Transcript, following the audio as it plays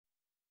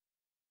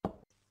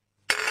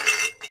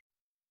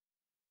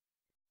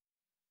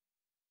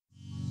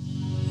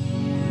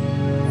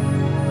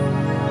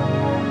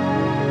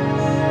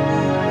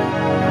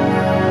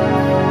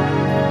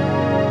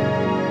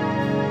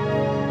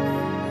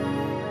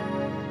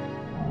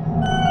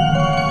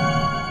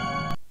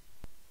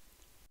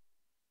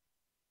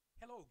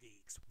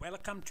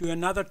Welcome to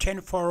another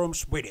 10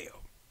 forums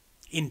video.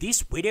 In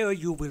this video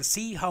you will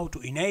see how to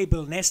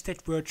enable nested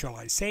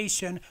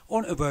virtualization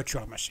on a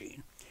virtual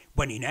machine.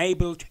 When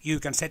enabled, you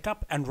can set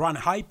up and run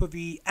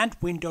Hyper-V and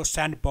Windows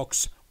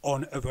Sandbox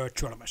on a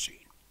virtual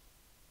machine.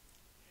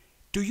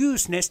 To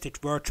use nested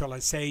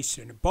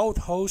virtualization, both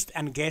host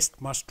and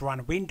guest must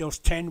run Windows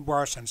 10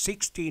 version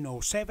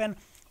 16.07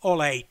 or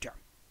later.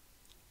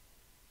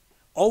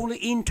 Only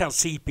Intel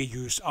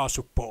CPUs are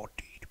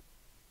supported.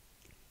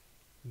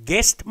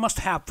 Guest must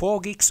have 4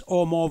 gigs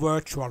or more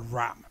virtual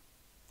RAM.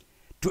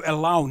 To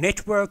allow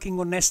networking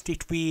on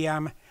nested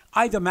VM,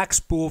 either MAC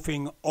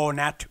spoofing or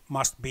NAT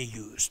must be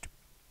used.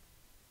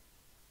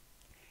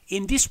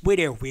 In this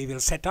video we will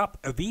set up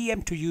a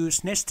VM to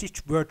use nested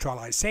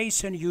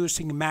virtualization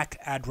using MAC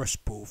address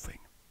spoofing.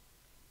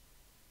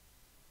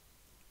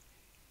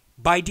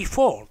 By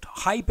default,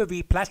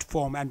 Hyper-V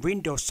platform and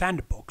Windows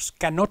Sandbox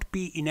cannot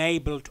be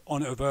enabled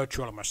on a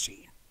virtual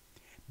machine,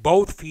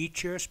 both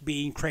features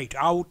being grayed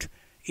out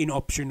in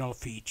optional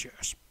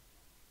features.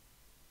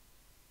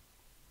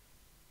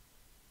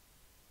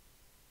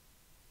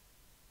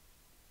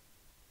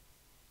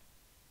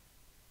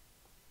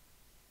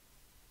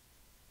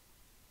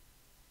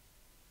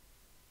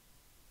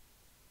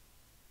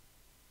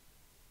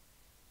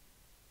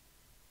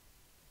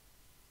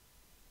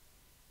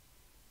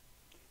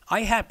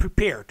 I have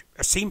prepared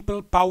a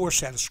simple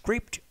PowerShell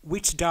script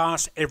which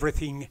does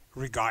everything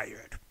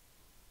required.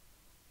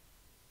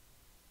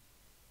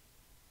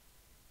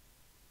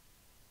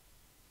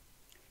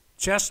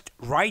 Just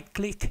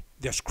right-click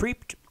the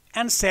script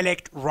and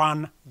select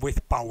Run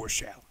with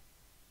PowerShell.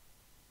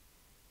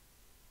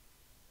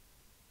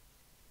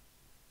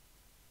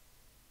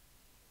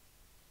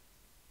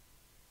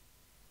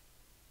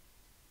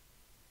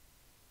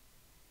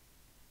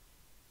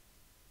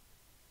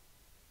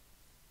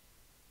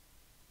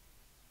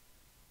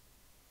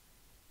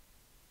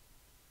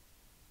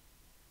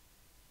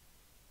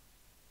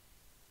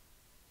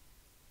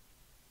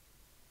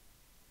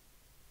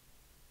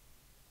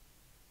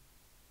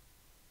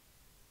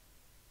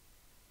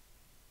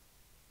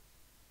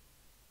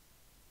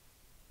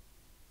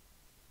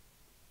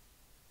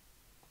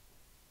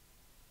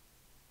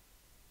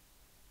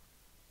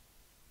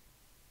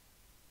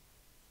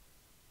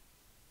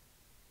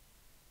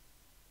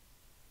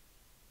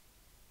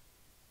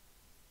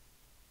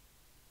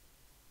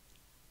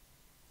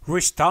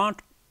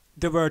 Restart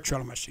the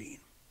virtual machine.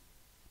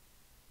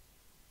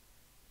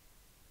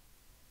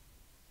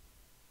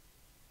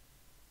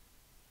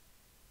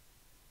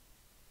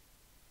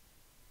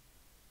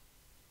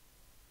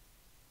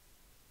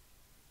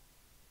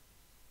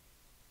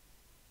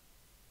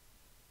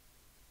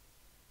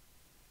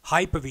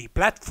 Hyper-V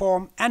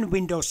platform and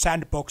Windows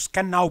Sandbox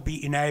can now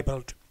be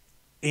enabled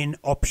in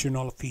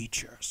optional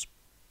features.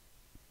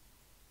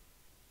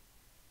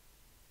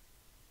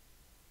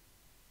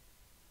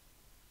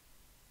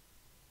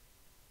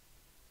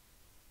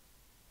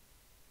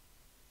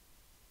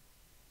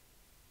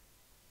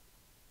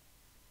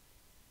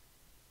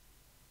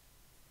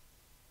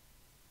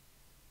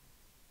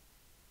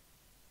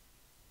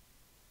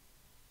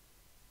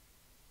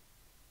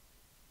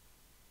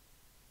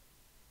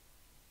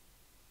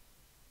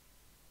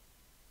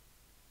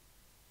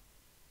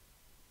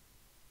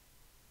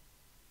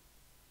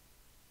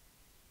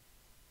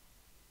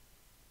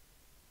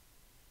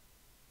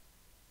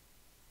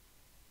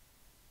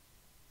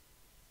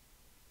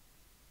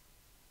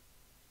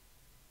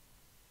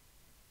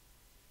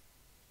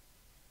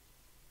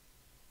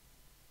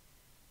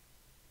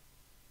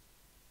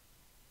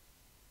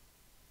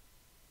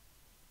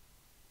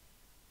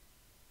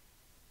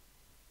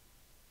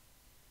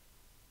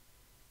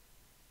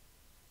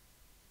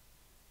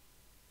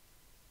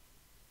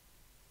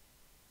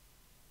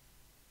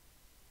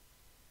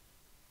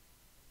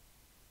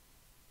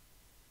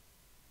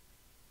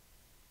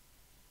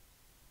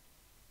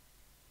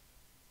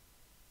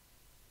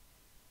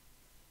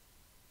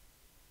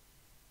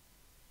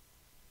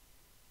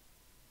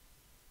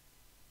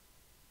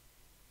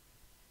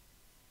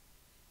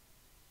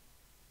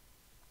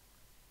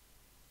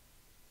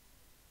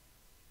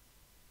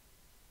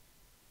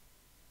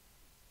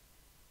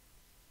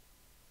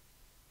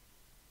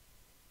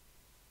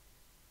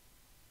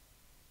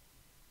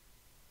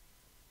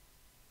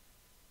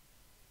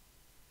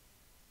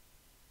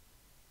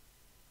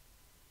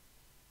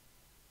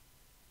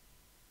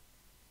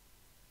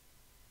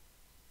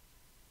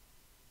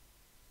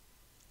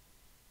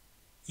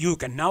 You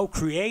can now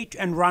create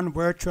and run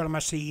virtual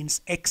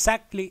machines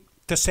exactly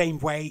the same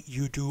way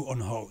you do on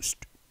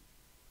host.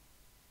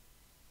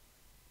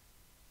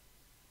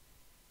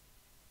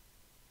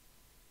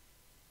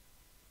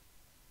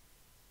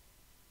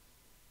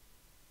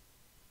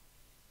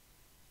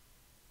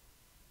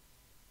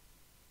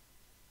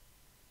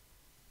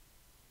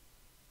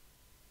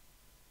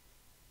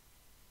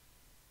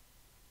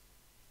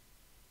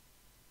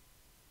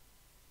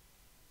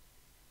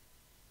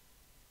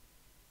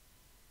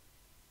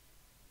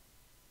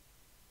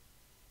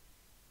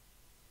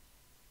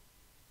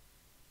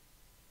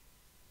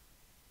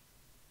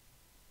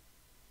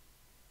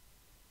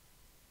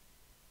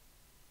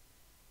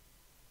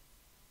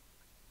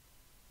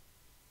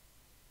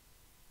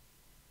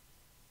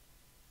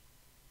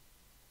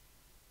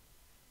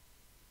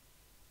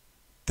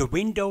 the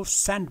Windows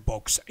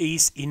Sandbox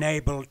is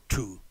enabled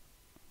too.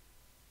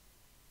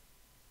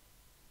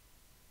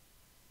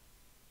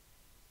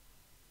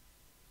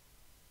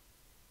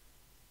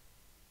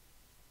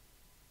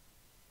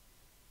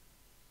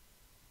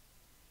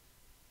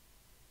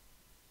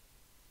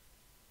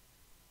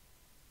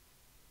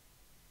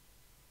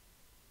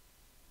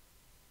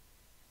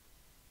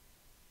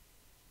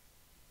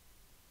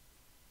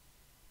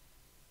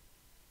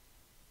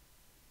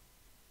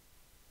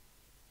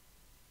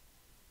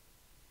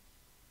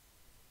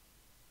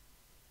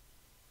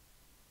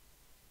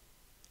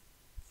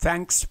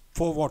 Thanks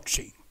for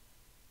watching.